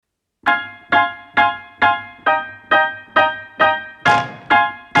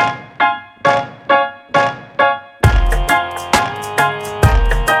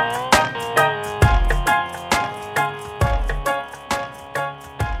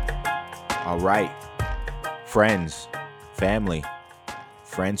All right, friends, family,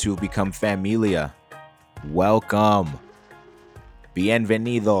 friends who have become familia, welcome.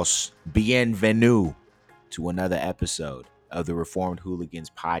 Bienvenidos, bienvenue to another episode of the Reformed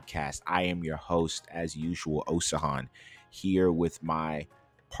Hooligans podcast. I am your host, as usual, Osahan, here with my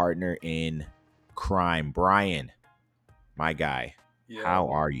partner in crime, Brian, my guy. Yeah. How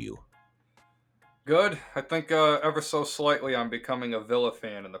are you? Good. I think ever so slightly I'm becoming a Villa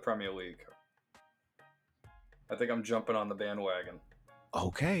fan in the Premier League. I think I'm jumping on the bandwagon.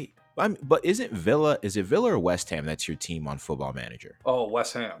 Okay. But is it Villa or West Ham that's your team on Football Manager? Oh,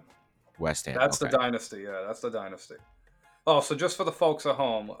 West Ham. West Ham. That's okay. the dynasty. Yeah, that's the dynasty. Oh, so just for the folks at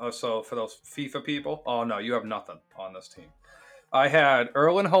home, so for those FIFA people, oh no, you have nothing on this team. I had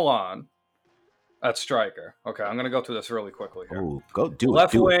Erling Haaland at striker. Okay, I'm going to go through this really quickly here. Ooh, go do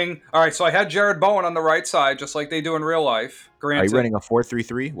Left it. Do wing. it. All right, so I had Jared Bowen on the right side, just like they do in real life. Are you running a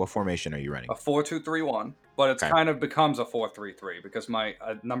 4-3-3? What formation are you running? A 4-2-3-1, but it's Okay. kind of becomes a 4-3-3 because my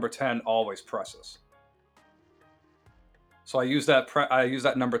number 10 always presses. So I use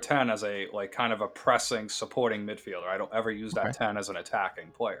that number 10 as a kind of a pressing, supporting midfielder. I don't ever use that Okay. 10 as an attacking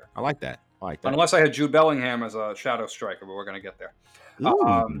player. I like that. Unless I had Jude Bellingham as a shadow striker, but we're going to get there.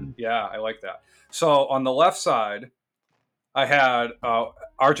 Ooh. Yeah, I like that. So on the left side, I had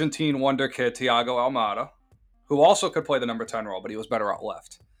Argentine wonder kid Thiago Almada, who also could play the number 10 role, but he was better out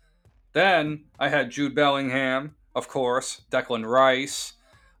left. Then I had Jude Bellingham, of course, Declan Rice.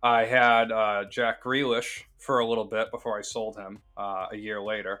 I had Jack Grealish for a little bit before I sold him a year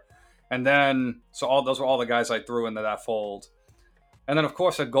later. And then, so those were all the guys I threw into that fold. And then, of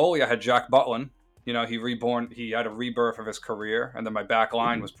course, at goalie, I had Jack Butland. You know, he had a rebirth of his career. And then my back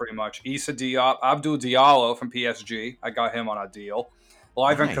line was pretty much Issa Diop, Abdul Diallo from PSG. I got him on a deal.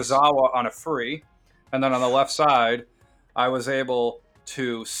 Ivan Nice. Kazawa on a free. And then on the left side, I was able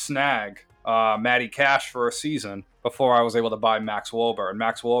to snag Matty Cash for a season before I was able to buy Max Wilber. And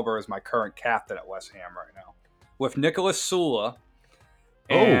Max Wilber is my current captain at West Ham right now. With Nicholas Sula.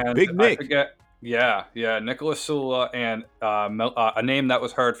 And Big Nick. I forget, yeah. Nicholas Sula and a name that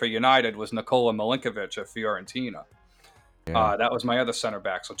was heard for United was Nikola Milinkovic of Fiorentina. Yeah. That was my other center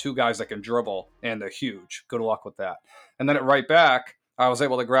back. So two guys that can dribble, and they're huge. Good luck with that. And then at right back, I was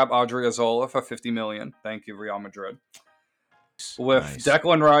able to grab Odriozola for $50 million. Thank you, Real Madrid. With Nice.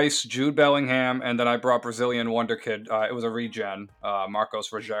 Declan Rice, Jude Bellingham, and then I brought Brazilian wonder kid. It was a regen,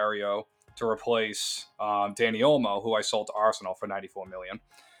 Marcos Rogerio, to replace Danny Olmo, who I sold to Arsenal for $94 million.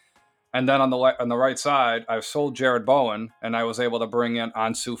 And then on the right side, I sold Jared Bowen, and I was able to bring in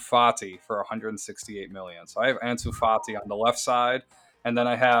Ansu Fati for $168 million. So I have Ansu Fati on the left side, and then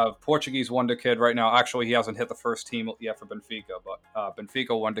I have Portuguese wonder kid right now. Actually, he hasn't hit the first team yet for Benfica, but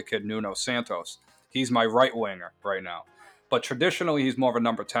Benfica wonder kid Nuno Santos. He's my right winger right now. But traditionally, he's more of a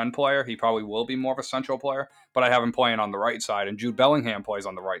number 10 player. He probably will be more of a central player, but I have him playing on the right side, and Jude Bellingham plays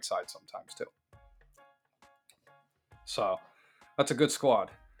on the right side sometimes too. So that's a good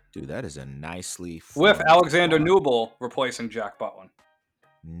squad. Dude, that is a nicely With formed Alexander squad. Newell replacing Jack Butland.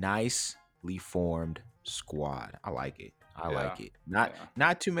 Nicely formed squad. I like it. I Yeah. like it.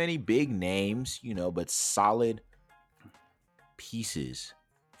 Not too many big names, but solid pieces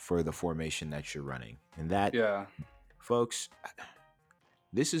for the formation that you're running. And that, Yeah. folks,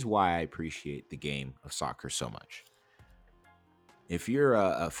 this is why I appreciate the game of soccer so much. If you're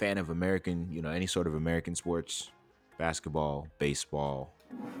a fan of American, any sort of American sports, basketball, baseball,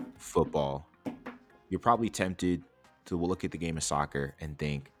 football, you're probably tempted to look at the game of soccer and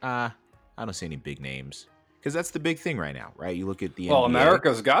think, I don't see any big names. Because that's the big thing right now, right? You look at the Well, NBA.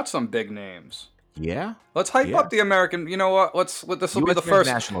 America's got some big names. Yeah. Let's hype Yeah. up the American. You know what? This will be US the men's first.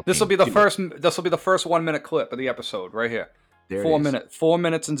 national This will team. be the Do it. first. This will be the first 1 minute clip of the episode right here. There it 4 is. minutes. 4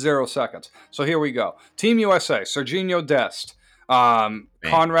 minutes and 0 seconds. So here we go. Team USA. Serginho Dest.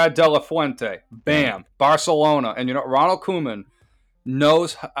 Conrad De La Fuente. Bam. Barcelona. And Ronald Koeman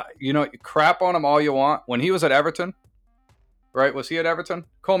knows. Crap on him all you want. When he was at Everton, right? Was he at Everton?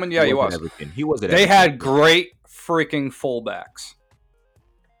 Coleman. Yeah, he was. He was at They Everton. had great freaking fullbacks.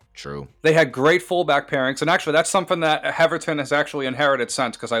 True. They had great fullback pairings, and actually, that's something that Everton has actually inherited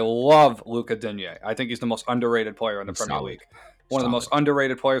since. Because I love Luca Digne. I think he's the most underrated player in the Premier Solid. League. One of the most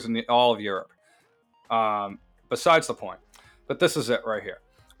underrated players in all of Europe. Besides the point, but this is it right here.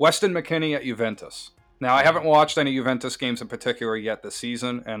 Weston McKennie at Juventus. Now, I haven't watched any Juventus games in particular yet this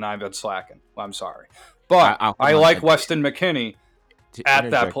season, and I've been slacking. I'm sorry, but I like Weston McKennie at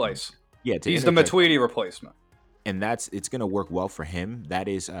that place. Yeah, he's the Matuidi replacement. And it's going to work well for him. That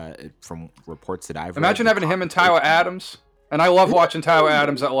is from reports that I've Imagine read. having him and Tyler Adams. And I love watching Tyler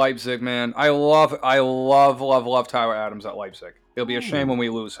Adams at Leipzig, man. I love Tyler Adams at Leipzig. It'll be a shame when we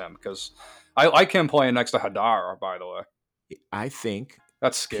lose him because I like him playing next to Hadara, by the way. I think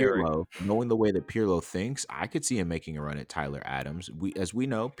That's scary. Pirlo, knowing the way that Pirlo thinks, I could see him making a run at Tyler Adams. As we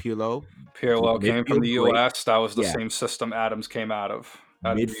know, Pirlo Came from midfield the great, U.S. That was the yeah, same system Adams came out of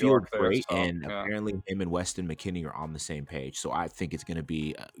New midfield York there. great, So, and yeah. apparently him and Weston McKennie are on the same page. So I think it's going to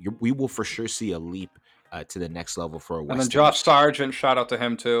be we will for sure see a leap to the next level for And Weston. then Josh Sargent, shout out to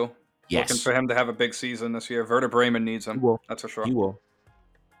him too. Yes. Looking for him to have a big season this year. Werder Bremen needs him. That's for sure. He will.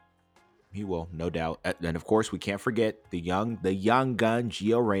 He will, no doubt. And of course, we can't forget the young gun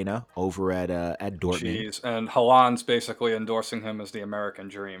Gio Reyna over at Dortmund. Jeez, and Haaland's basically endorsing him as the American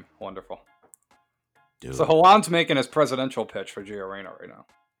dream. Wonderful. Dude. So Haaland's making his presidential pitch for Gio Reyna right now.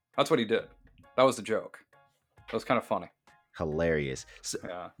 That's what he did. That was the joke. That was kind of funny. Hilarious. So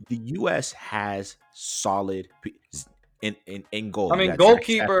yeah. The U.S. has solid in goal. I mean,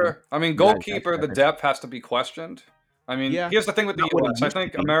 goalkeeper. The depth has to be questioned. I mean, here's the thing with the U.S. I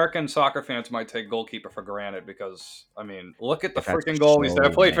think American soccer fans might take goalkeeper for granted because, I mean, look at the freaking goalies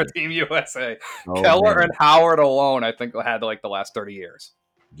that play for Team USA. Keller and Howard alone, I think, had like the last 30 years.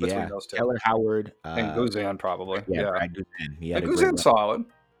 Between those two. Keller, Howard, and Guzan probably. Yeah, Brad Guzan. Guzan's solid.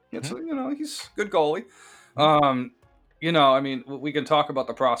 He's a good goalie. I mean, we can talk about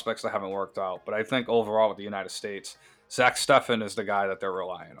the prospects that haven't worked out, but I think overall with the United States, Zach Steffen is the guy that they're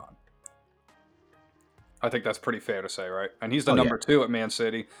relying on. I think that's pretty fair to say, right? And he's the number 2 at Man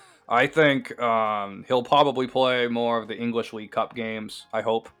City. I think he'll probably play more of the English League Cup games, I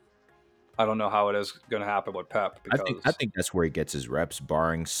hope. I don't know how it is going to happen with Pep. Because I think that's where he gets his reps,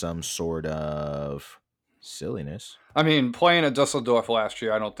 barring some sort of silliness. I mean, playing at Dusseldorf last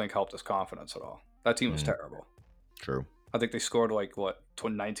year, I don't think helped his confidence at all. That team was terrible. True. I think they scored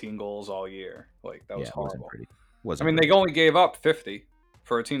 19 goals all year. That was horrible. They only gave up 50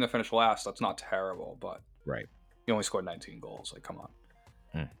 for a team that finished last. That's not terrible, but he only scored 19 goals. Come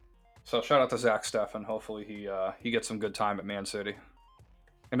on. So shout out to Zach Steffen. Hopefully he gets some good time at Man City.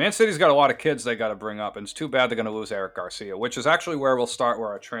 And Man City's got a lot of kids they got to bring up, and it's too bad they're going to lose Eric Garcia, which is actually where we'll start with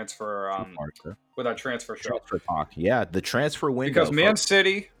our transfer with our transfer show. Transfer talk. Yeah, the transfer window. Because Man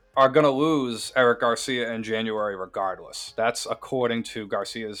City are going to lose Eric Garcia in January regardless. That's according to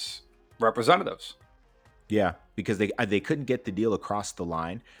Garcia's representatives. Yeah, because they couldn't get the deal across the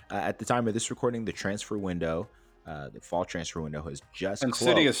line. At the time of this recording, the transfer window, the fall transfer window has just closed.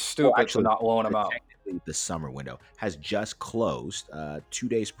 City is stupid to not loan him out. The summer window has just closed 2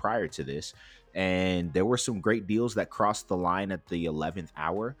 days prior to this, and there were some great deals that crossed the line at the 11th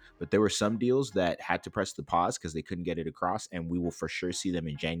hour, but there were some deals that had to press the pause because they couldn't get it across, and we will for sure see them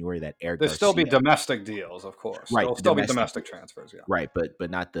in January. That Eric There'll still be domestic deals, of course. Right, there'll still be domestic transfers, yeah. Right,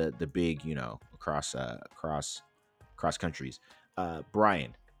 but not the big, across countries.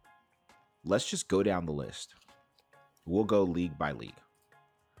 Brian, let's just go down the list. We'll go league by league.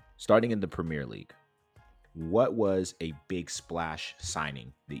 Starting in the Premier League, what was a big splash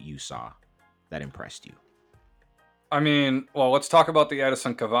signing that you saw that impressed you? I mean, well, let's talk about the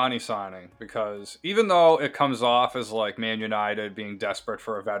Edison Cavani signing, because even though it comes off as like Man United being desperate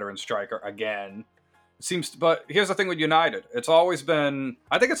for a veteran striker again, it seems. But here's the thing with United: it's always been.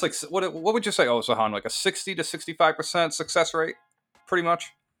 I think it's like what would you say, Zahan? Like a 60 to 65% success rate, pretty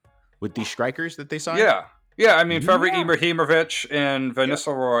much. With these strikers that they signed? Yeah. I mean, for every Ibrahimovic and Van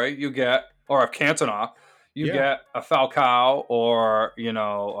Nistelrooy you get, or a Cantona, you get a Falcao, or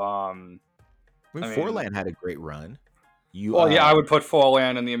Forlan had a great run. I would put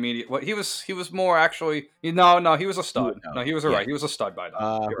Forlan in the immediate. Well, he was more actually. No, he was a stud. No, he was right. He was a stud by then.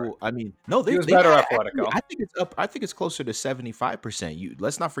 Right. I mean, no, he was better Atletico. I think it's up. I think it's closer to 75%.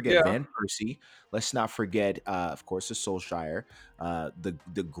 Let's not forget Van Persie. Let's not forget, of course, the Solskjaer.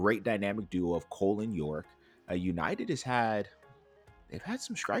 The great dynamic duo of Cole and York. United they've had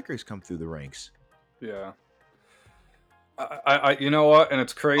some strikers come through the ranks. Yeah. I you know what? And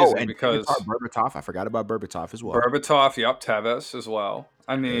it's crazy because Berbatov. I forgot about Berbatov as well. Berbatov, Tevez as well.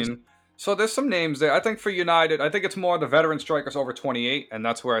 I mean, so there's some names there. I think for United, I think it's more the veteran strikers over 28, and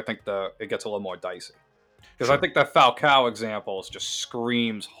that's where I think it gets a little more dicey. Because I think that Falcao example just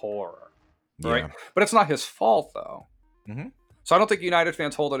screams horror, right? Yeah. But it's not his fault though. Mm-hmm. So I don't think United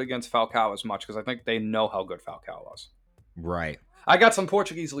fans hold it against Falcao as much because I think they know how good Falcao was. Right. I got some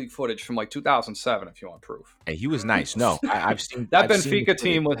Portuguese league footage from 2007 if you want proof. Hey, he was nice. No, I've seen that Benfica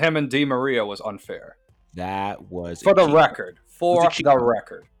team with him and Di Maria was unfair. That was for the record. For the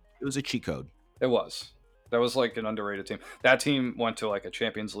record, it was a cheat code. It was. That was like an underrated team. That team went to like a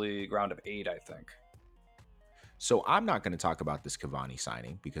Champions League round of 8, I think. So I'm not going to talk about this Cavani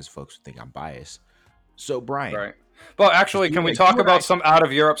signing because folks think I'm biased. So Brian, Right. But actually, can we talk you and I, about some out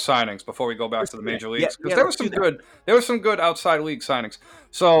of Europe signings before we go back let's to the do that. major Yeah, leagues? Because yeah, there was let's do some that. good, outside league signings.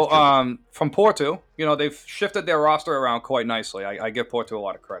 So That's true. from Porto, they've shifted their roster around quite nicely. I give Porto a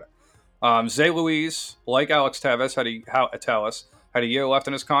lot of credit. Zay Luis, like Alex Tevez, had a year left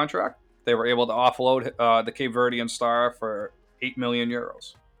in his contract. They were able to offload the Cape Verdean star for €8 million.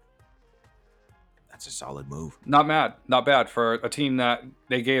 That's a solid move. Not bad for a team that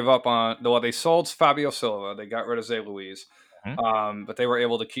they gave up on. Well, they sold Fabio Silva, they got rid of Zay Luis, but they were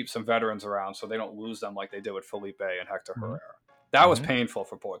able to keep some veterans around so they don't lose them like they did with Felipe and Hector Mm-hmm. Herrera. That was painful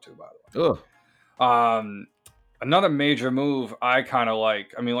for Porto, by the way. Ugh. Another major move I kind of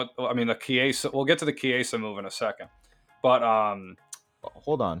like. The Chiesa. We'll get to the Chiesa move in a second, but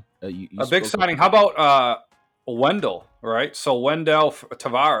Hold on. You a big spoke signing. How about Wendell? Right, so Wendell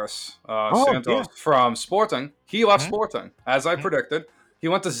Tavares Santos yeah. from Sporting. He left Mhm. Sporting, as I predicted. He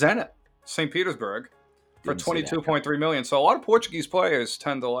went to Zenit St. Petersburg for Didn't see that. $22.3 million. So a lot of Portuguese players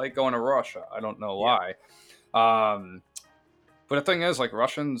tend to like going to Russia. I don't know why. But the thing is, like,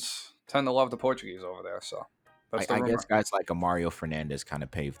 Russians tend to love the Portuguese over there. So that's the I rumor. guess guys like a Mario Fernandez kind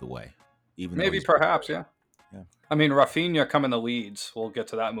of paved the way. Even though Maybe, he's perhaps, yeah. Yeah. I mean, Rafinha coming to Leeds. We'll get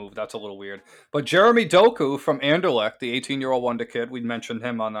to that move. That's a little weird. But Jeremy Doku from Anderlecht, the 18-year-old wonder kid, we mentioned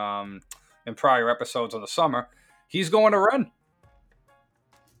him on in prior episodes in the summer. He's going to Rennes.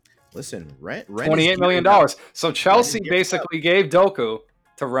 Listen, Rennes $28 million. So Chelsea basically gave Doku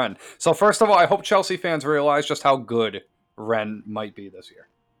to Rennes. So first of all, I hope Chelsea fans realize just how good Rennes might be this year.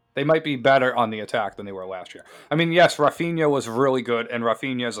 They might be better on the attack than they were last year. I mean, yes, Rafinha was really good, and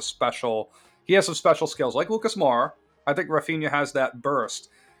Rafinha is he has some special skills, like Lucas Moura. I think Rafinha has that burst.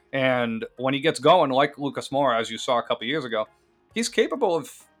 And when he gets going, like Lucas Moura, as you saw a couple years ago, he's capable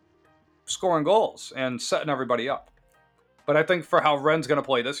of scoring goals and setting everybody up. But I think for how Rennes going to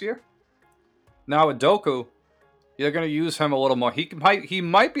play this year, now with Doku, you're going to use him a little more. He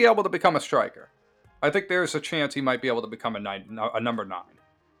might be able to become a striker. I think there's a chance he might be able to become a number 9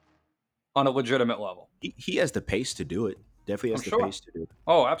 on a legitimate level. He has the pace to do it. Definitely has pace to do it.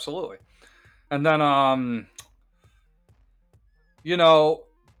 Oh, absolutely. And then, and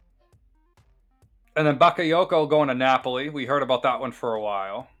then Bakayoko going to Napoli. We heard about that one for a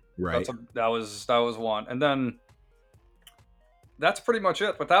while. Right. That was one. And then that's pretty much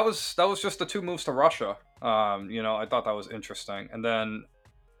it. But that was just the 2 moves to Russia. I thought that was interesting. And then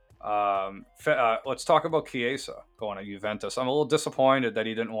let's talk about Chiesa going to Juventus. I'm a little disappointed that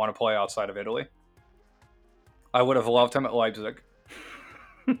he didn't want to play outside of Italy. I would have loved him at Leipzig.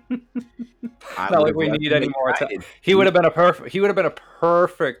 Not like we need any more time. He would have been a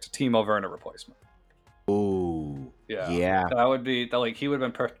perfect Timo Werner replacement. Oh, yeah. That would be he would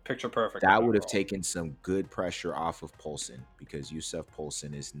have been picture perfect. That would have taken some good pressure off of Poulsen, because Yusuf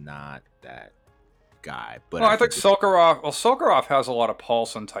Poulsen is not that guy. But I think Sokurov has a lot of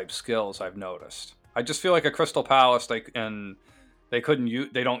Poulsen type skills. I've noticed. I just feel like at Crystal Palace they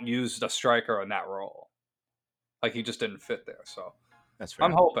don't use the striker in that role. Like, he just didn't fit there. So that's fair.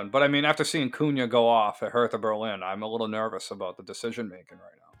 I'm hoping, but I mean, after seeing Cunha go off at Hertha Berlin, I'm a little nervous about the decision making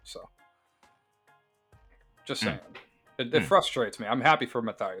right now. So just saying, it frustrates me. I'm happy for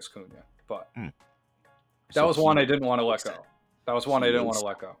Matthias Cunha, but that was one I didn't want to let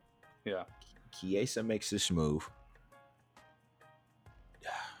go. Yeah. Chiesa makes this move.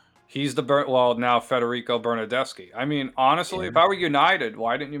 He's now Federico Bernardeschi. I mean, honestly, if I were United,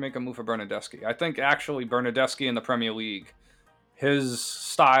 why didn't you make a move for Bernardeschi? I think actually Bernardeschi in the Premier League, his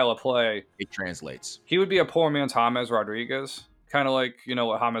style of play, it translates. He would be a poor man's James Rodriguez, kind of like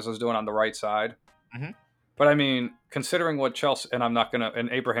what James was doing on the right side. Mm-hmm. But I mean, considering what Chelsea and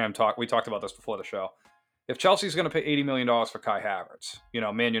Abraham we talked about this before the show. If Chelsea's going to pay $80 million for Kai Havertz,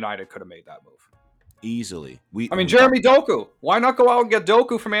 Man United could have made that move easily. Jeremy Doku. Why not go out and get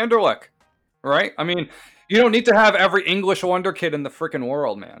Doku from Anderlecht? Right? I mean, you don't need to have every English wonder kid in the freaking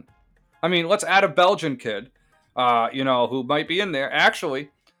world, man. I mean, let's add a Belgian kid, who might be in there. Actually,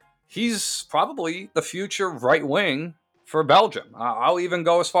 he's probably the future right wing for Belgium. I'll even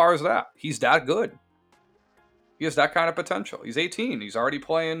go as far as that. He's that good. He has that kind of potential. He's 18. He's already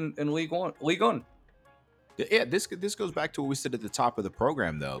playing in League One. Yeah, this goes back to what we said at the top of the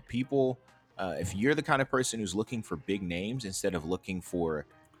program, though. People, if you're the kind of person who's looking for big names instead of looking for,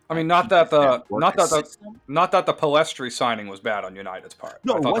 not that the Pellistri signing was bad on United's part.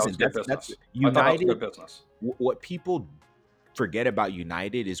 No, it wasn't. That's United. That was good business. What people forget about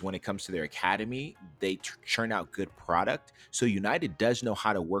United is when it comes to their academy, they churn out good product. So United does know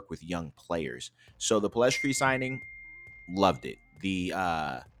how to work with young players. So the Pellistri signing, loved it. The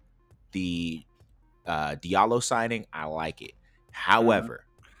Diallo signing, I like it. However,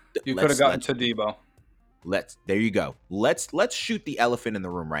 you could have gotten Todibo. There you go. Let's shoot the elephant in the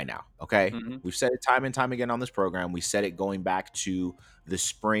room right now. Okay. Hmm. We've said it time and time again on this program. We said it going back to the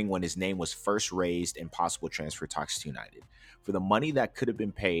spring when his name was first raised in possible transfer talks to United. For the money that could have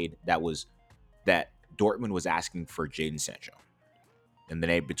been paid, that Dortmund was asking for Jadon Sancho. And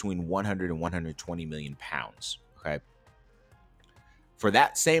then between 100 and 120 million pounds. Okay. For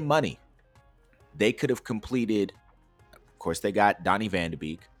that same money, they could have completed, of course, they got Donny van de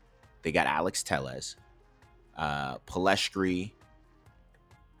Beek, they got Alex Telles, Palestri,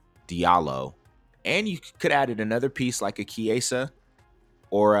 Diallo, and you could have added another piece like a Chiesa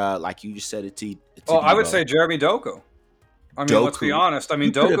or like you just said it to Well, I would Debo. say Jeremy Doku. I mean, let's be Doku. honest. I mean,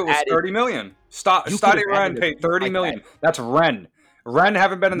 You could have Doku was added- 30 million. you could have Stade added Rennes a paid piece 30 like million. that. That's Rennes. Rennes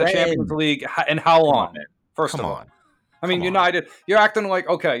haven't been in the Champions Rennes. League in how Come on, long? man. First Come of all. on. I mean, Come on. United, you're acting like,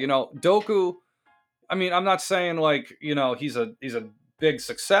 okay, you know, Doku, I mean, I'm not saying like, you know, he's a big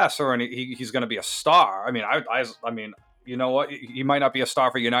success or he's going to be a star. I mean, I mean, you know what? He might not be a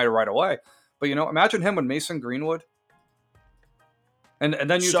star for United right away, but you know, imagine him with Mason Greenwood. And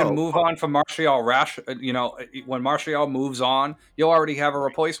then you can move on from Martial Rash. You know, when Martial moves on, you'll already have a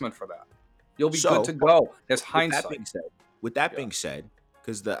replacement for that. You'll be good to go. There's hindsight. With that being said,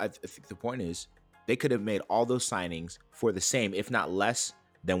 because I think the point is they could have made all those signings for the same, if not less,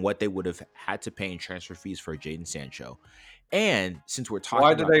 than what they would have had to pay in transfer fees for Jadon Sancho. And since we're talking,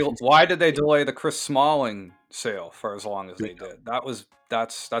 why did they delay the Chris Smalling sale for as long as they did?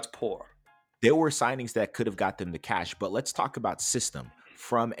 That's poor. There were signings that could have got them the cash, but let's talk about system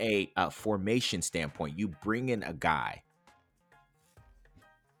from a formation standpoint. You bring in a guy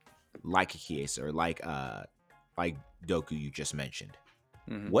like a Chiesa or like Doku you just mentioned.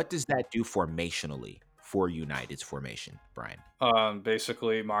 Mm-hmm. What does that do formationally for United's formation, Brian?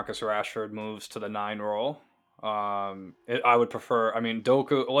 Basically, Marcus Rashford moves to the 9 role. I would prefer. I mean,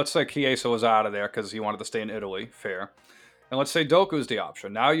 Doku. Let's say Chiesa was out of there because he wanted to stay in Italy. Fair. And let's say Doku's the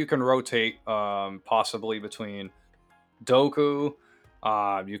option. Now you can rotate possibly between Doku.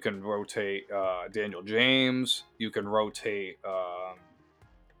 You can rotate Daniel James. You can rotate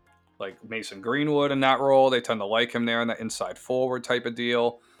like Mason Greenwood in that role. They tend to like him there in the inside forward type of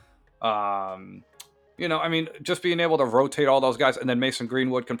deal. You know, I mean, just being able to rotate all those guys. And then Mason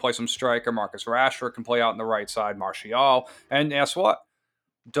Greenwood can play some striker. Marcus Rashford can play out on the right side. Martial. And guess what?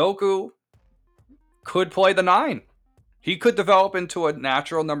 Doku could play the 9. He could develop into a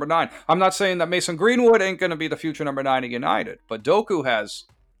natural number 9. I'm not saying that Mason Greenwood ain't going to be the future number 9 of United, but Doku has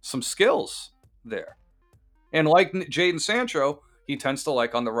some skills there. And like Jadon Sancho, he tends to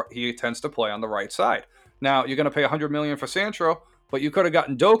play on the right side. Now you're going to pay $100 million for Sancho, but you could have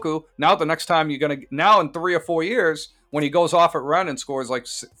gotten Doku. Now the next time now in 3 or 4 years, when he goes off at Rennes and scores like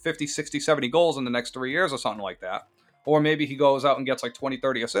 50, 60, 70 goals in the next 3 years or something like that, or maybe he goes out and gets like 20,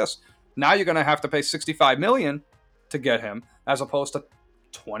 30 assists. Now you're going to have to pay $65 million to get him, as opposed to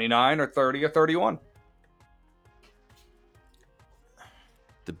 29 or 30 or 31.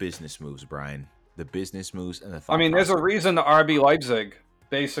 The business moves, Brian. The business moves and the thought. I mean, there's a reason the RB Leipzig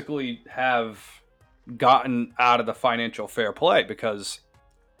basically have gotten out of the financial fair play because,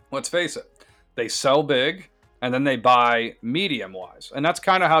 let's face it, they sell big and then they buy medium-wise. And that's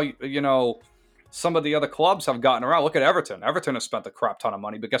kind of how, you know, some of the other clubs have gotten around. Look at Everton. Everton has spent a crap ton of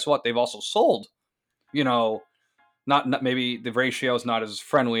money, but guess what? They've also sold, you know, not maybe the ratio is not as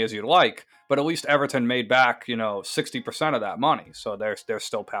friendly as you'd like, but at least Everton made back, you know, 60% of that money. So they're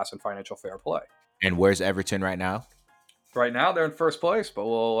still passing financial fair play. And where's Everton right now? Right now they're in first place, but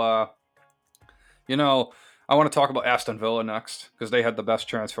we'll, you know, I want to talk about Aston Villa next because they had the best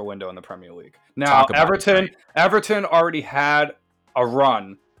transfer window in the Premier League. Now Everton already had a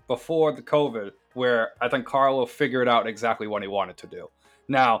run before the COVID where I think Carlo figured out exactly what he wanted to do.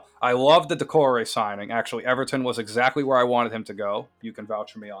 Now, I love the Decore signing. Actually, Everton was exactly where I wanted him to go. You can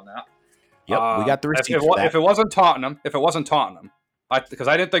vouch for me on that. Yep, we got the receipt for that. If it wasn't Tottenham, because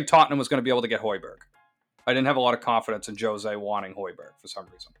I didn't think Tottenham was going to be able to get Højbjerg. I didn't have a lot of confidence in Jose wanting Højbjerg for some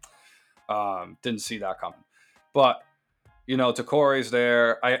reason. Didn't see that coming. But, you know, Decore's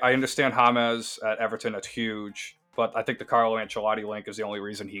there. I understand James at Everton. That's huge. But I think the Carlo Ancelotti link is the only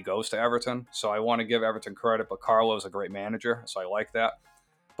reason he goes to Everton. So I want to give Everton credit, but Carlo's a great manager, so I like that.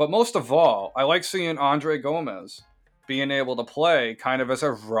 But most of all, I like seeing Andre Gomes being able to play kind of as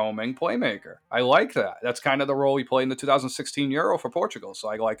a roaming playmaker. I like that. That's kind of the role he played in the 2016 Euro for Portugal, so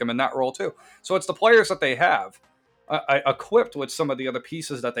I like him in that role too. So it's the players that they have equipped with some of the other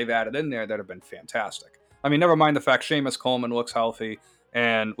pieces that they've added in there that have been fantastic. I mean, never mind the fact Seamus Coleman looks healthy,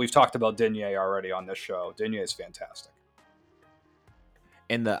 and we've talked about Digne already on this show. Digne is fantastic.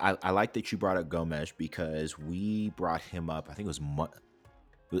 And I like that you brought up Gomes because we brought him up, I think it was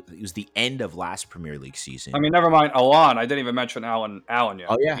It was the end of last Premier League I season. mean, never mind Alon. I didn't even mention Allen yet.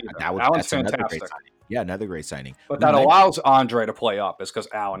 Oh yeah, Either. Allen's that's another great fantastic. signing. Yeah, another great signing. But We that mentioned allows Andre to play up is because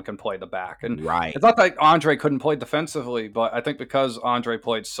Allen can play the back. And right, it's not that Andre couldn't play defensively, but I think because Andre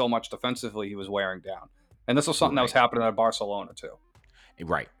played so much defensively, he was wearing down. And this was something that was right, happening at Barcelona too.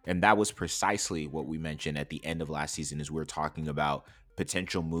 right, and that was precisely what we mentioned at the end of last season. Is we were talking about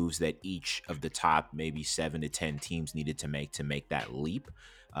potential moves that each of the top maybe 7 to 10 teams needed to make that leap.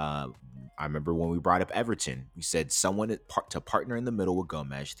 Uh, I remember when we brought up Everton, we said someone to partner in the middle with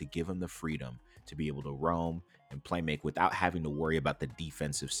Gomez to give him the freedom to be able to roam and play make without having to worry about the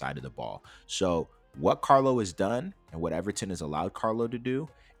defensive side of the ball. So what Carlo has done and what Everton has allowed Carlo to do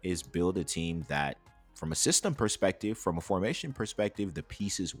is build a team that, from a system perspective, from a formation perspective, the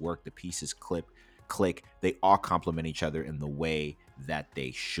pieces work, the pieces click. They all complement each other in the way that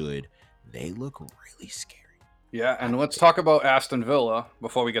they should. They look really scary. Yeah, and let's talk about Aston Villa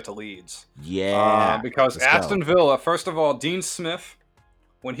before we get to Leeds. Yeah, Because let's go. Aston Villa, first of all, Dean Smith,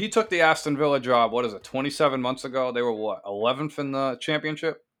 when he took the Aston Villa job, 27 months ago? They were 11th in the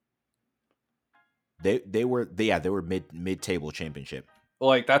championship? They were mid-table championship.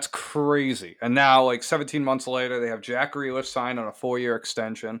 Like, that's crazy. And now, like, 17 months later, they have Jack Grealish signed on a 4-year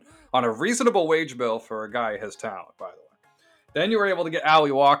extension on a reasonable wage bill for a guy his talent, by the way. Then you were able to get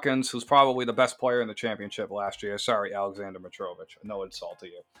Ali Watkins, who's probably the best player in the championship last year. Sorry, Alexander Mitrovic. No insult to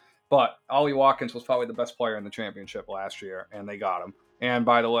you. But Ali Watkins was probably the best player in the championship last year, and they got him. And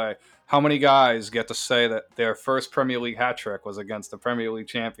by the way, how many guys get to say that their first Premier League hat trick was against the Premier League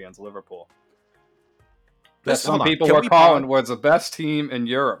champions, Liverpool? That some people were calling was the best team in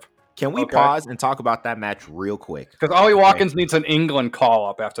Europe. Can we pause and talk about that match real quick? Because Ollie Watkins needs an England call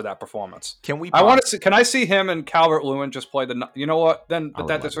up after that performance. Can we? I want to see. Can I see him and Calvert-Lewin just play the? You know what? Then, but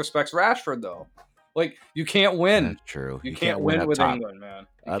that disrespects Rashford, though. Like, you can't win. That's true. You can't win with England, man.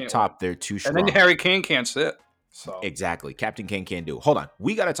 Up top, they're too strong. And then Harry Kane can't sit. So exactly, Captain Kane can't do it. Hold on,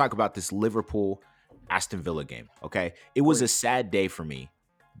 we got to talk about this Liverpool Aston Villa game. Okay, it was a sad day for me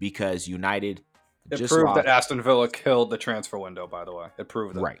because United. It proved that Aston Villa killed the transfer window. By the way, it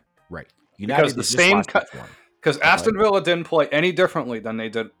proved that. Right. United because Aston Villa didn't play any differently than they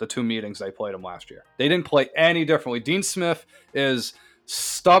did the 2 meetings they played them last year. They didn't play any differently. Dean Smith is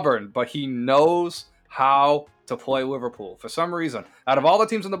stubborn, but he knows how to play Liverpool. For some reason, out of all the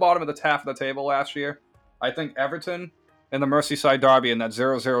teams in the bottom of the half of the table last year, I think Everton and the Merseyside Derby in that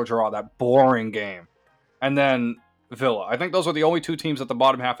 0-0 draw, that boring game, and then Villa. I think those were the only 2 teams at the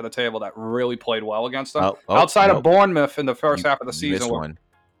bottom half of the table that really played well against them. Outside of Bournemouth in the first half of the season.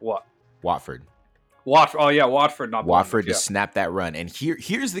 What? Watford. Oh yeah, Watford. Not Watford to snap that run. And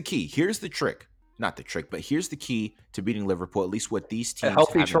here's the key. Here's the trick. Not the trick, but here's the key to beating Liverpool. At least what these teams. A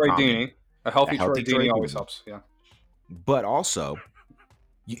healthy Troy Deeney. A healthy Troy Deeney always helps. Yeah. But also,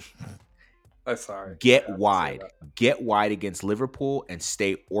 sorry. Get wide against Liverpool and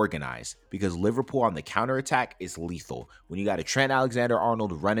stay organized because Liverpool on the counterattack is lethal. When you got a Trent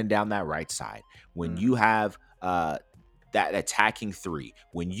Alexander-Arnold running down that right side, when you have that attacking 3,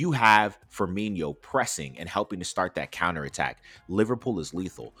 when you have Firmino pressing and helping to start that counterattack, Liverpool is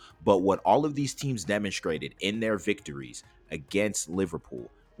lethal. But what all of these teams demonstrated in their victories against Liverpool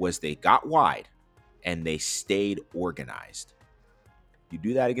was they got wide and they stayed organized. You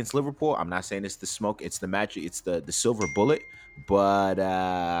do that against Liverpool, I'm not saying it's the smoke, it's the magic, it's the silver bullet, but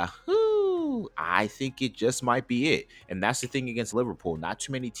I think it just might be it. And that's the thing against Liverpool. Not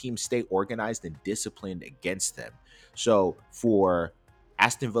too many teams stay organized and disciplined against them. So for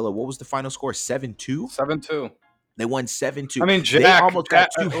Aston Villa, what was the final score? 7-2? 7-2. They won 7-2. I mean, they almost got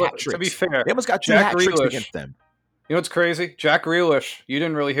 2 hat tricks. To be fair, they almost got 2 hat tricks against them. You know what's crazy? Jack Grealish, you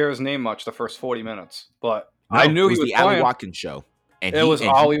didn't really hear his name much the first 40 minutes, but I knew he was the Ali Watkins show. And it was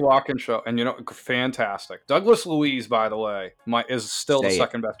Ollie Watkins show, and fantastic. Douglas Luiz, by the way, is still the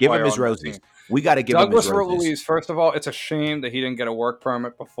second best player. Give him his roses. We got to give him his roses. Douglas Luiz, first of all, it's a shame that he didn't get a work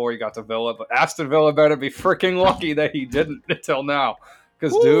permit before he got to Villa, but Aston Villa better be freaking lucky that he didn't until now,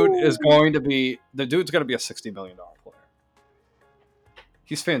 because the dude's going to be a $60 million player.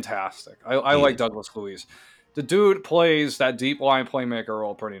 He's fantastic. I like Douglas Luiz. The dude plays that deep line playmaker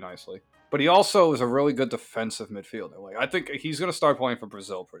role pretty nicely. But he also is a really good defensive midfielder. Like, I think he's going to start playing for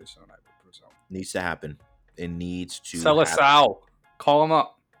Brazil pretty soon. Needs to happen. It needs to Seleção. Call him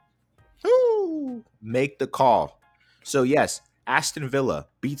up. Ooh, make the call. So, yes, Aston Villa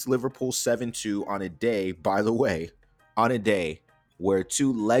beats Liverpool 7-2 on a day, by the way, where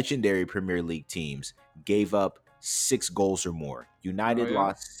 2 legendary Premier League teams gave up 6 goals or more. United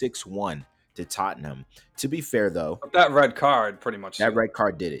lost 6-1 to Tottenham. To be fair, though, but that red card pretty much. Red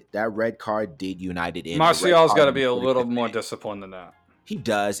card did it. That red card did United in. Martial's got to be a little more disciplined than that. He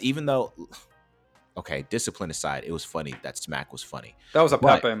does, even though, okay, discipline aside, it was funny. That smack was funny. That was a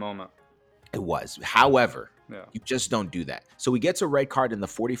But Pepe moment. it was. However, Yeah. you just don't do that. So he gets a red card in the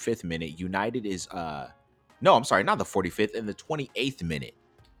 45th minute. United is no, I'm sorry, not the 45th, in the 28th minute.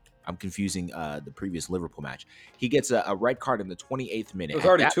 I'm confusing the previous Liverpool match. He gets a red card in the 28th minute. It was At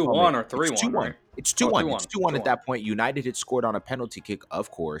already that 2-1 moment, or 3-1, it's 2-1. right? It's Oh, 2-1. 2-1. It's 2-1 at 2-1. that point. United had scored on a penalty kick,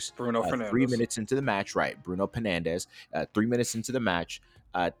 of course. Bruno 3 Fernandes. minutes into the match, right? Bruno Fernandes. 3 minutes into the match,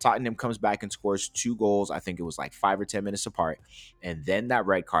 Tottenham comes back and scores 2 goals. I think it was like 5 or 10 minutes apart. And then that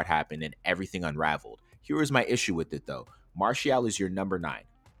red card happened and everything unraveled. Here is my issue with it, though. Martial is your number 9.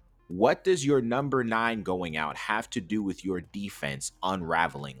 What does your number 9 going out have to do with your defense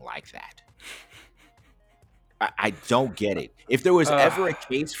unraveling like that? I don't get it. If there was ever a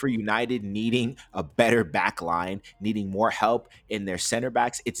case for United needing a better back line, needing more help in their center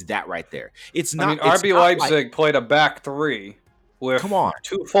backs, it's that right there. It's not. I mean, it's RB not Leipzig played a back 3 with Come on.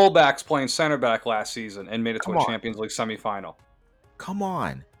 2 fullbacks playing center back last season and made it to Come a on. Champions League semifinal. Come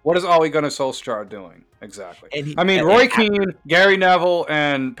on. What is Ole Gunnar Solskjaer doing exactly? And I mean, Roy Keane, Gary Neville,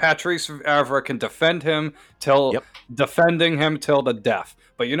 and Patrice Evra can defend him defending him till the death.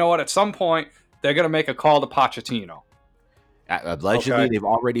 But you know what? At some point, they're going to make a call to Pochettino. Allegedly, they've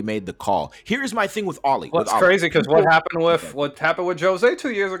already made the call. Here's my thing with Ollie. Well, it's crazy because what happened with Jose 2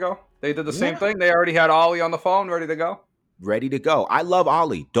 years ago? They did the same thing. They already had Ollie on the phone, ready to go. Ready to go. I love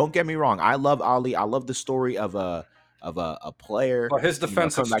Ollie. Don't get me wrong. I love Ollie. I love the story of a player. But his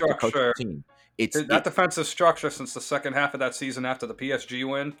defensive structure, that defensive structure since the second half of that season after the PSG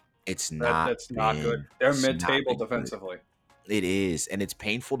win, that's not good. They're mid-table defensively. It is, and it's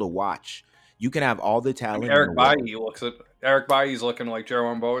painful to watch. You can have all the talent. Eric Bailly's looking like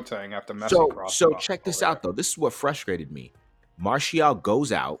Jerome Boateng after Messi. So check this out, though. This is what frustrated me. Martial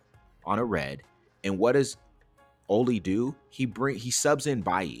goes out on a red, and what does Ole do? He subs in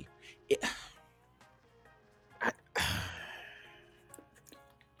Bailly.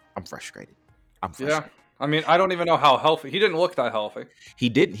 I'm frustrated. Yeah. I mean, I don't even know how healthy. He didn't look that healthy. He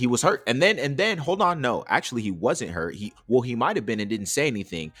didn't. He was hurt. And then hold on. No, actually, he wasn't hurt. He might have been and didn't say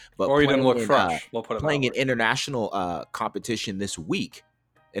anything. But or he didn't look fresh. We'll put it playing an international competition this week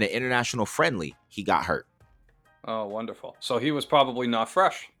in an international friendly, he got hurt. Oh, wonderful. So he was probably not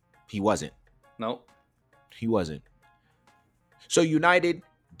fresh. He wasn't. Nope. He wasn't. So United,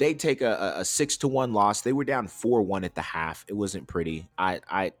 they take a 6-1 loss. They were down 4-1 at the half. It wasn't pretty.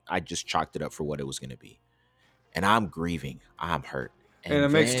 I just chalked it up for what it was going to be. And I'm grieving. I'm hurt. And it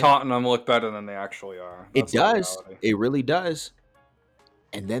makes Tottenham look better than they actually are. It does. It really does.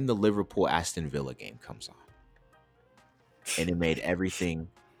 And then the Liverpool-Aston Villa game comes on. And it made everything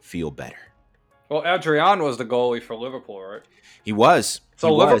feel better. Well, Adrian was the goalie for Liverpool, right? He was.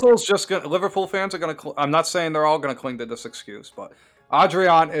 So Liverpool fans are going to... I'm not saying they're all going to cling to this excuse, but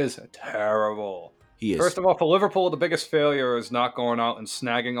Adrian is terrible. He is. First of all, for Liverpool, the biggest failure is not going out and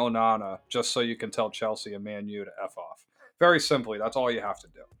snagging Onana just so you can tell Chelsea and Man U to F off. Very simply, that's all you have to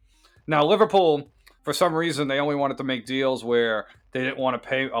do. Now, Liverpool, for some reason, they only wanted to make deals where they didn't want to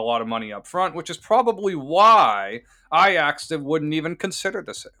pay a lot of money up front, which is probably why Ajax wouldn't even consider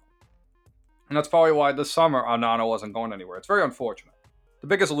the sale. And that's probably why this summer Onana wasn't going anywhere. It's very unfortunate. The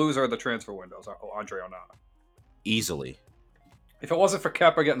biggest loser of the transfer window is Andre Onana. Easily. If it wasn't for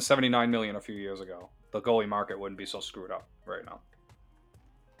Kepa getting $79 million a few years ago, the goalie market wouldn't be so screwed up right now.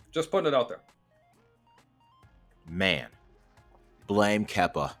 Just putting it out there. Man. Blame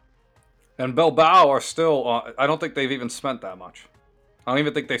Kepa. And Bilbao are still... I don't think they've even spent that much. I don't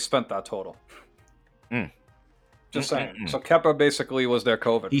even think they spent that total. Just saying. So Kepa basically was their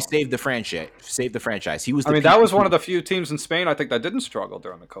COVID. He saved the franchise. He was. That was one of the few teams in Spain I think that didn't struggle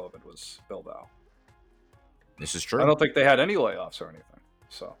during the COVID was Bilbao. This is true. I don't think they had any layoffs or anything.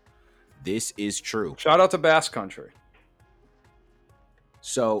 So this is true. Shout out to Basque Country.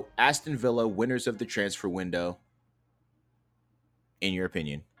 So Aston Villa, winners of the transfer window. In your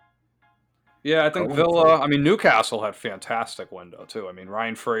opinion? Yeah, I think Villa. I mean, Newcastle had fantastic window too. I mean,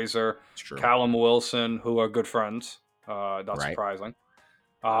 Ryan Fraser, Callum Wilson, who are good friends. Not surprising.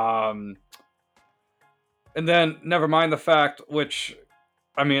 And then, never mind the fact, which,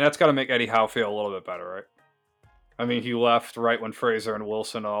 I mean, that's got to make Eddie Howe feel a little bit better, right? I mean, he left right when Fraser and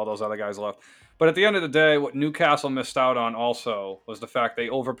Wilson and all those other guys left. But at the end of the day, what Newcastle missed out on also was the fact they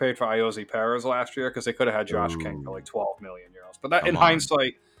overpaid for Ayoze Perez last year because they could have had Josh King for like 12 million euros. But that, in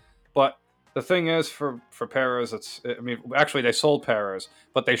hindsight, but the thing is for Perez, actually they sold Perez,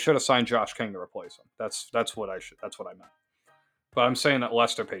 but they should have signed Josh King to replace him. That's what I meant. But I'm saying that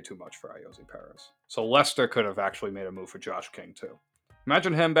Leicester paid too much for Ayoze Perez. So Leicester could have actually made a move for Josh King too.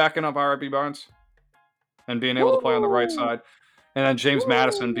 Imagine him backing up RB Barnes and being able to play on the right side. And then James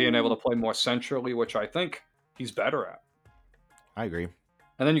Madison being able Woo! to play more centrally, which I think he's better at. I agree.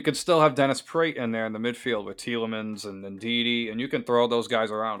 And then you could still have Dennis Praet in there in the midfield with Tielemans and Ndidi, and you can throw those guys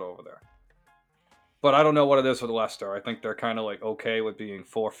around over there. But I don't know what it is with Leicester. I think they're kind of like okay with being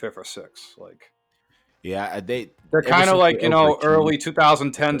 4th, 5th, or 6th. Like Yeah, they're ever kind of since they like overachieved. early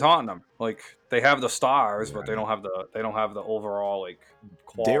 2010 Tottenham. Like they have the stars, but they Right. don't have the overall like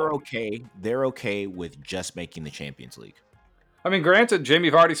They're quality. okay. They're okay with just making the Champions League. I mean, granted, Jamie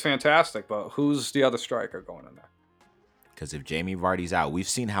Vardy's fantastic, but who's the other striker going in there? Because if Jamie Vardy's out, we've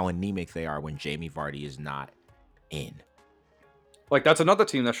seen how anemic they are when Jamie Vardy is not in. Like that's another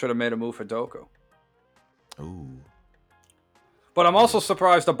team that should have made a move for Doku. Ooh. But I'm also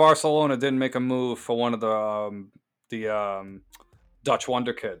surprised that Barcelona didn't make a move for one of the Dutch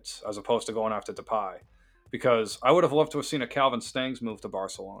wonder kids as opposed to going after Depay, because I would have loved to have seen a Calvin Stangs move to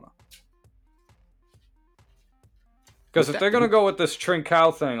Barcelona. Because With if that, they're going to go with this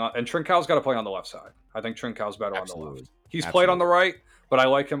Trincao thing, and Trincão's got to play on the left side. I think Trincão's better on the absolutely. left. He's played on Absolutely. the right, but I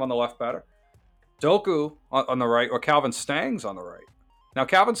like him on the left better. Doku on the right, or Calvin Stangs on the right. Now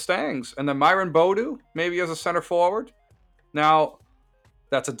Calvin Stangs, and then Myron Bodu maybe as a center forward. Now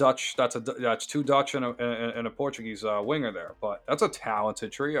that's a Dutch. That's two Dutch and a Portuguese winger there, but that's a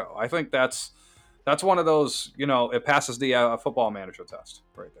talented trio. I think that's one of those. It passes the football manager test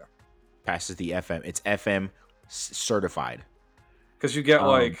right there. Passes the FM. It's FM certified. Because you get Um,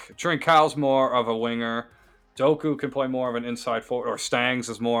 like Trincão's more of a winger. Doku can play more of an inside forward, or Stangs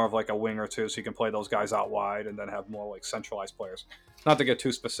is more of like a winger too, so you can play those guys out wide and then have more like centralized players. Not to get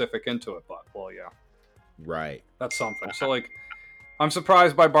too specific into it, but well, yeah, right. that's something. So like, I'm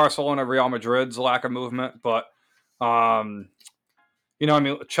surprised by Barcelona, Real Madrid's lack of movement, but um, I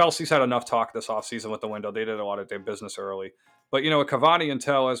mean, Chelsea's had enough talk this offseason with the window. They did a lot of their business early. But, with Cavani and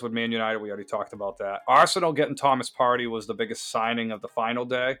Tellez with Man United, we already talked about that. Arsenal getting Thomas Partey was the biggest signing of the final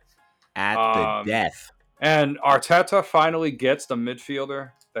day. At the Um, death. and Arteta finally gets the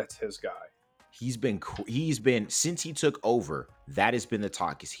midfielder. That's his guy. He's been since he took over. That has been the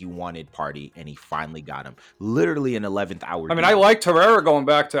talk. Is he wanted Party, and he finally got him. Literally an 11th hour. I mean, I like Torreira going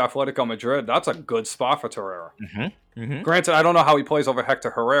back to Atletico Madrid. That's a good spot for Torreira. Mm-hmm. Granted, I don't know how he plays over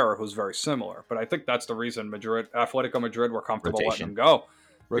Hector Herrera, who's very similar, but I think that's the reason Atletico Madrid were comfortable letting him go.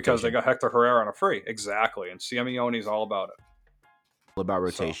 Because they got Hector Herrera on a free. Exactly. And Simeone's all about it. All about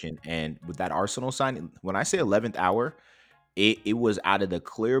rotation. So, and with that Arsenal sign, when I say 11th hour, it was out of the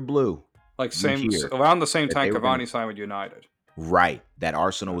clear blue. Like around the same time Cavani signed with United. Right. That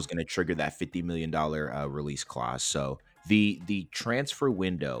Arsenal was going to trigger that $50 million release clause. So the transfer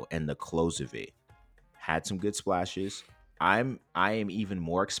window and the close of it had some good splashes. I am even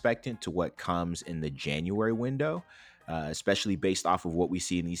more expectant to what comes in the January window, especially based off of what we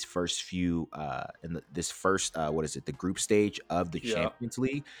see in these first few this first the group stage of the Champions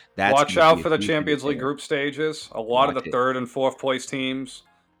League. Watch out for the Champions League group stages. A lot of the third and fourth place teams.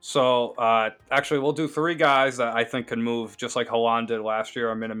 So actually, we'll do 3 guys that I think can move, just like Haaland did last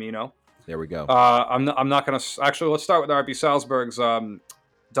year, or Minamino. There we go. I'm not going to actually. Let's start with RB Salzburg's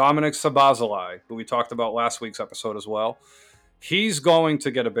Dominic Szoboszlai, who we talked about last week's episode as well. He's going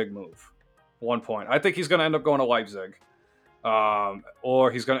to get a big move. 1 point. I think he's going to end up going to Leipzig, or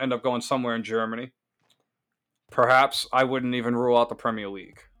he's going to end up going somewhere in Germany. Perhaps I wouldn't even rule out the Premier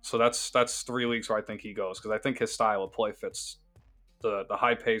League. So that's 3 leagues where I think he goes, because I think his style of play fits the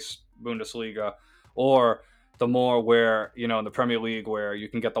high-paced Bundesliga, or the more where, in the Premier League where you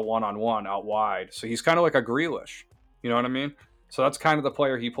can get the one-on-one out wide. So he's kind of like a Grealish. You know what I mean? So that's kind of the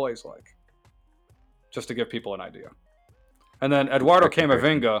player he plays like, just to give people an idea. And then Eduardo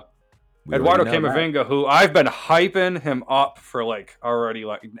Camavinga, who I've been hyping him up for already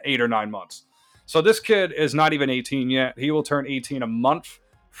 8 or 9 months. So this kid is not even 18 yet. He will turn 18 a month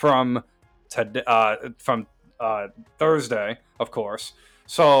from Thursday, of course.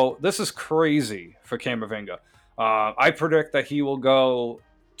 So this is crazy for Camavinga. I predict that he will go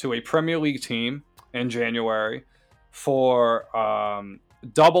to a Premier League team in January for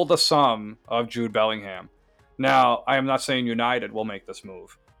double the sum of Jude Bellingham. Now, I am not saying United will make this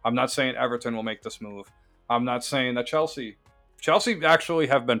move. I'm not saying Everton will make this move. I'm not saying that Chelsea actually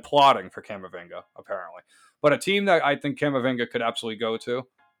have been plotting for Camavinga, apparently. But a team that I think Camavinga could absolutely go to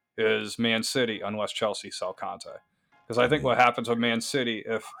is Man City, unless Chelsea sell Conte. Because I think what happens with Man City,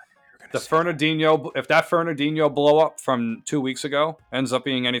 if that Fernandinho blow up from 2 weeks ago ends up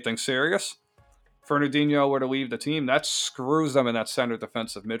being anything serious, Fernandinho were to leave the team, that screws them in that center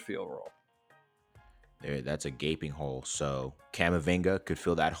defensive midfield role. That's a gaping hole. So Camavinga could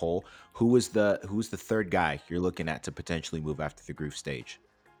fill that hole. Who's the third guy you're looking at to potentially move after the group stage?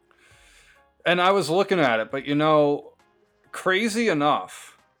 And I was looking at it, but crazy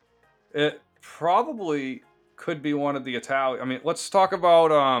enough, it probably could be one of the Italian. I mean, let's talk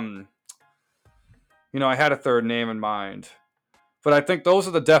about I had a third name in mind, but I think those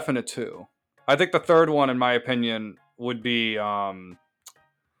are the definite two. I think the third one, in my opinion, would be I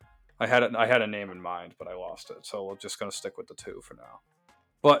had a name in mind, but I lost it. So we're just gonna stick with the two for now.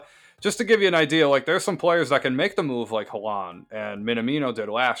 But just to give you an idea, like there's some players that can make the move, like Halan and Minamino did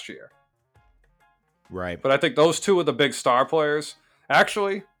last year. Right. But I think those two are the big star players.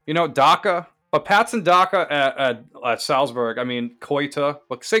 Actually, Daka. But Patson Daka at Salzburg, I mean, Koita.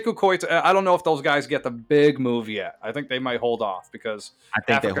 But Sekou Koita, I don't know if those guys get the big move yet. I think they might hold off because I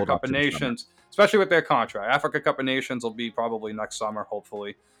think Africa they hold Cup off of Nations, especially with their contract, Africa Cup of Nations will be probably next summer,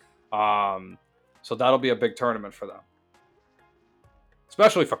 hopefully. So that'll be a big tournament for them.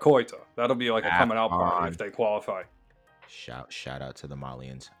 Especially for Koita. That'll be like a coming out party if they qualify. Shout out to the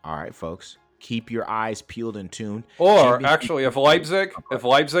Malians. All right, folks. Keep your eyes peeled and tuned. Or actually, if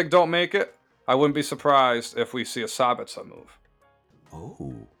Leipzig don't make it, I wouldn't be surprised if we see a Sabitzer move.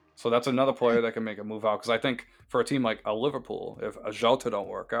 Oh. So that's another player that can make a move out. Because I think for a team like a Liverpool, if a Jota don't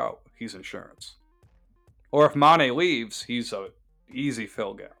work out, he's insurance. Or if Mane leaves, he's a easy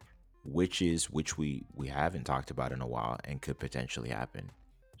fill gap. Which we haven't talked about in a while and could potentially happen.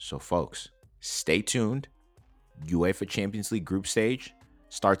 So, folks, stay tuned. UEFA Champions League group stage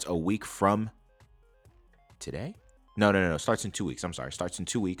starts a week from today? No. Starts in 2 weeks. I'm sorry. Starts in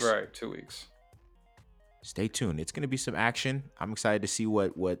 2 weeks. Right, 2 weeks. Stay tuned. It's going to be some action. I'm excited to see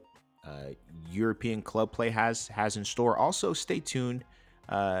what European club play has in store. Also, stay tuned.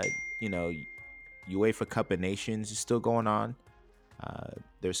 UEFA Cup of Nations is still going on.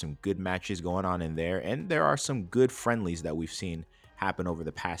 There's some good matches going on in there, and there are some good friendlies that we've seen happen over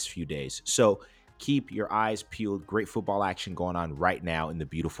the past few days. So keep your eyes peeled. Great football action going on right now in the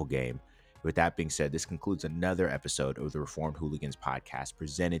beautiful game. With that being said, this concludes another episode of the Reformed Hooligans podcast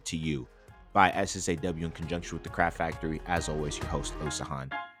presented to you by SSAW in conjunction with the Craft Factory. As always, your host,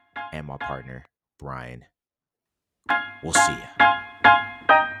 Osahan, and my partner, Brian. We'll see ya.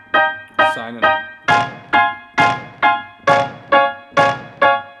 Signing up.